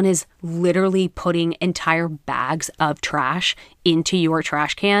someone is literally putting entire bags of trash into your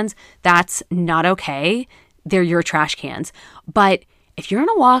trash cans. That's not okay. They're your trash cans. But if you're on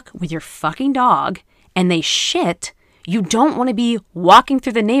a walk with your fucking dog and they shit, you don't want to be walking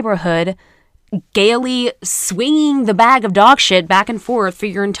through the neighborhood gaily swinging the bag of dog shit back and forth for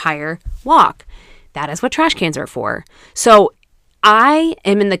your entire walk. That is what trash cans are for. So I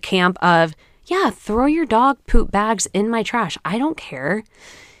am in the camp of, yeah, throw your dog poop bags in my trash. I don't care.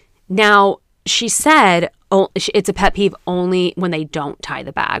 Now, she said it's a pet peeve only when they don't tie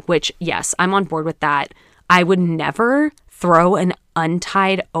the bag, which, yes, I'm on board with that. I would never throw an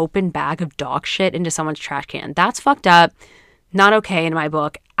untied open bag of dog shit into someone's trash can. That's fucked up. Not okay in my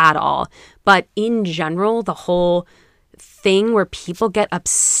book at all. But in general, the whole thing where people get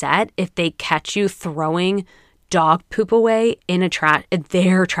upset if they catch you throwing dog poop away in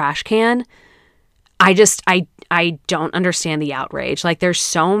their trash can, I don't understand the outrage. Like, there's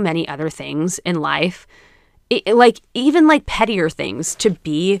so many other things in life, even pettier things to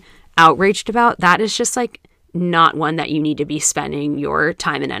be outraged about. That is just like not one that you need to be spending your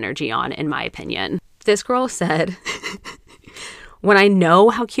time and energy on, in my opinion. This girl said, when I know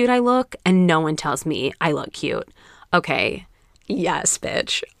how cute I look and no one tells me I look cute, Okay. Yes,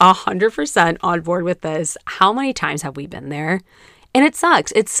 bitch. 100% on board with this. How many times have we been there? And it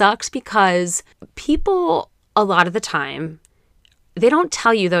sucks. It sucks because people, a lot of the time, they don't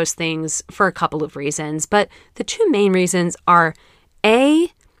tell you those things for a couple of reasons. But the two main reasons are,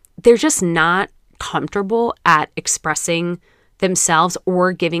 A, they're just not comfortable at expressing themselves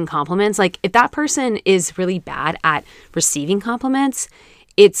or giving compliments. Like, if that person is really bad at receiving compliments,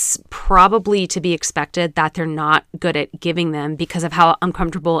 it's probably to be expected that they're not good at giving them because of how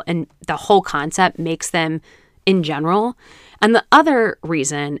uncomfortable and the whole concept makes them in general. And the other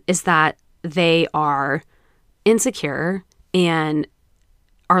reason is that they are insecure and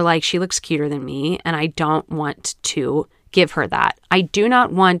are like, she looks cuter than me, and I don't want to give her that. I do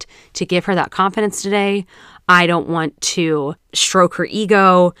not want to give her that confidence today. I don't want to stroke her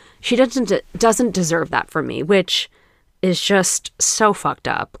ego. She doesn't deserve that from me, which is just so fucked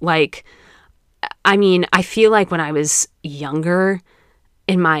up. Like, I mean, I feel like when I was younger,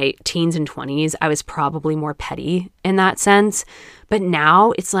 in my teens and 20s, I was probably more petty in that sense. But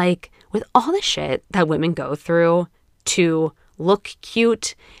now it's like, with all the shit that women go through to look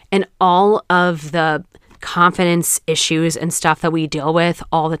cute and all of the confidence issues and stuff that we deal with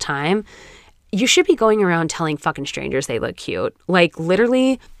all the time, you should be going around telling fucking strangers they look cute. Like,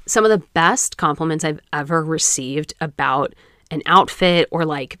 literally, some of the best compliments I've ever received about an outfit or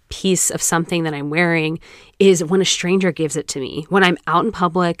like piece of something that I'm wearing is when a stranger gives it to me. When I'm out in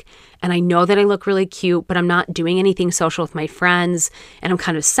public and I know that I look really cute, but I'm not doing anything social with my friends, and I'm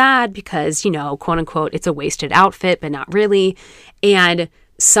kind of sad because, you know, quote unquote, it's a wasted outfit, but not really. And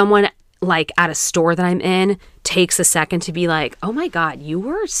someone like at a store that I'm in takes a second to be like, oh my God, you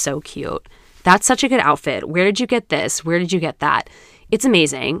were so cute. That's such a good outfit. Where did you get this? Where did you get that? It's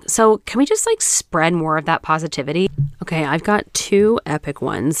amazing. So can we just like spread more of that positivity? Okay, I've got two epic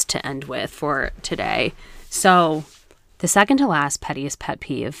ones to end with for today. So the second to last pettiest pet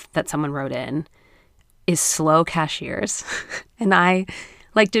peeve that someone wrote in is slow cashiers. And I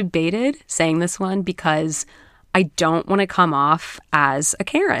like debated saying this one because I don't want to come off as a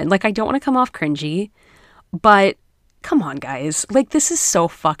Karen. Like, I don't want to come off cringy, but come on, guys. Like, this is so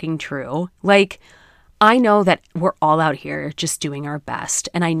fucking true. Like, I know that we're all out here just doing our best.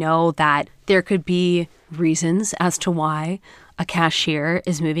 And I know that there could be reasons as to why a cashier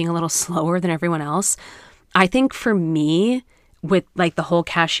is moving a little slower than everyone else. I think for me, with like the whole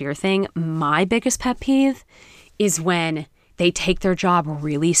cashier thing, my biggest pet peeve is when they take their job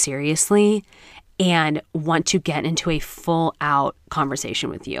really seriously and want to get into a full out conversation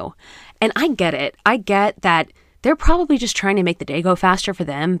with you. And I get it. I get that they're probably just trying to make the day go faster for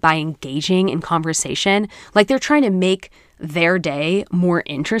them by engaging in conversation. Like, they're trying to make their day more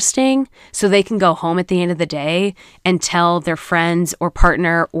interesting so they can go home at the end of the day and tell their friends or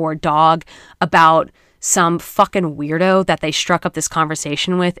partner or dog about some fucking weirdo that they struck up this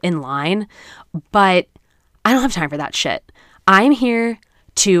conversation with in line. But I don't have time for that shit. I'm here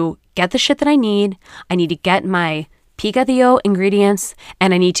to get the shit that I need. I need to get my picadillo ingredients,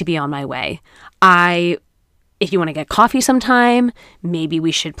 and I need to be on my way. If you want to get coffee sometime, maybe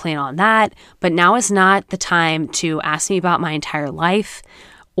we should plan on that. But now is not the time to ask me about my entire life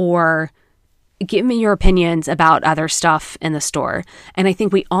or give me your opinions about other stuff in the store. And I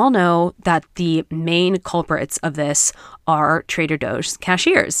think we all know that the main culprits of this are Trader Joe's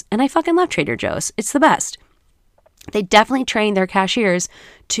cashiers. And I fucking love Trader Joe's. It's the best. They definitely train their cashiers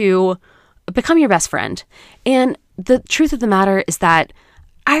to become your best friend. And the truth of the matter is that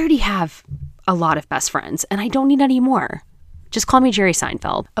I already have a lot of best friends and I don't need any more. Just call me Jerry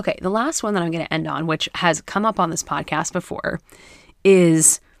Seinfeld. Okay, the last one that I'm going to end on, which has come up on this podcast before,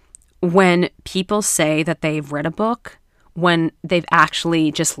 is when people say that they've read a book when they've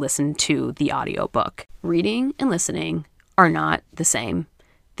actually just listened to the audiobook. Reading and listening are not the same.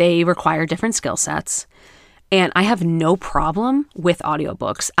 They require different skill sets. And I have no problem with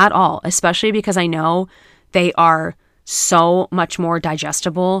audiobooks at all, especially because I know they are so much more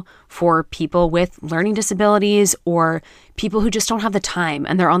digestible for people with learning disabilities or people who just don't have the time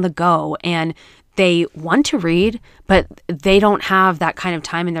and they're on the go and they want to read, but they don't have that kind of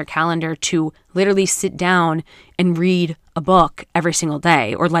time in their calendar to literally sit down and read a book every single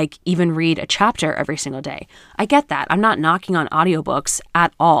day or like even read a chapter every single day. I get that. I'm not knocking on audiobooks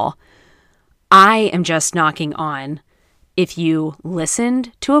at all. I am just knocking on, if you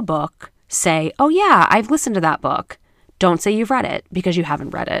listened to a book, say, oh yeah, I've listened to that book. Don't say you've read it because you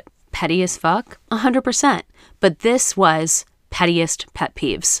haven't read it. Petty as fuck? 100%. But this was pettiest pet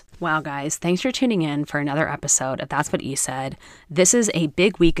peeves. Wow, guys, thanks for tuning in for another episode of That's What E Said. This is a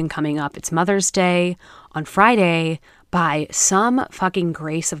big weekend coming up. It's Mother's Day on Friday, by some fucking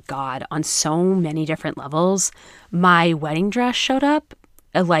grace of God on so many different levels, my wedding dress showed up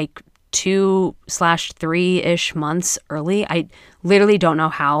like 2/3-ish months early. I literally don't know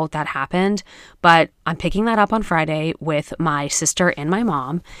how that happened, but I'm picking that up on Friday with my sister and my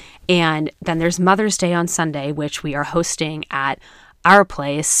mom. And then there's Mother's Day on Sunday, which we are hosting at our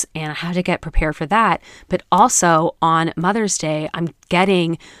place, and I have to get prepared for that. But also on Mother's Day, I'm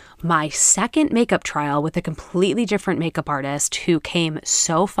getting my second makeup trial with a completely different makeup artist who came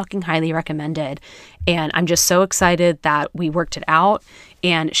so fucking highly recommended. And I'm just so excited that we worked it out.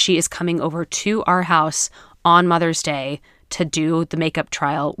 And she is coming over to our house on Mother's Day to do the makeup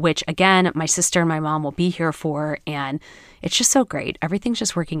trial, which again, my sister and my mom will be here for. And it's just so great. Everything's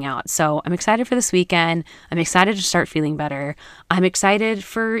just working out. So I'm excited for this weekend. I'm excited to start feeling better. I'm excited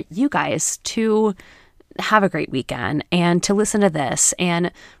for you guys to have a great weekend and to listen to this.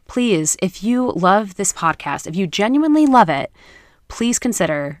 And please, if you love this podcast, if you genuinely love it, please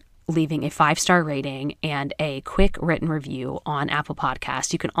consider leaving a 5-star rating and a quick written review on Apple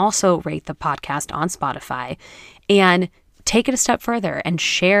Podcasts. You can also rate the podcast on Spotify and take it a step further and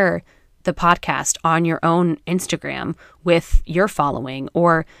share the podcast on your own Instagram with your following,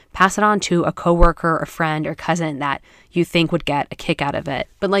 or pass it on to a coworker or friend or cousin that you think would get a kick out of it.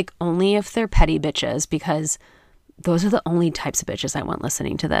 But like only if they're petty bitches, because those are the only types of bitches I want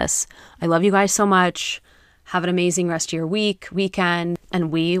listening to this. I love you guys so much. Have an amazing rest of your weekend,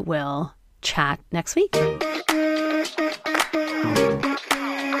 and we will chat next week.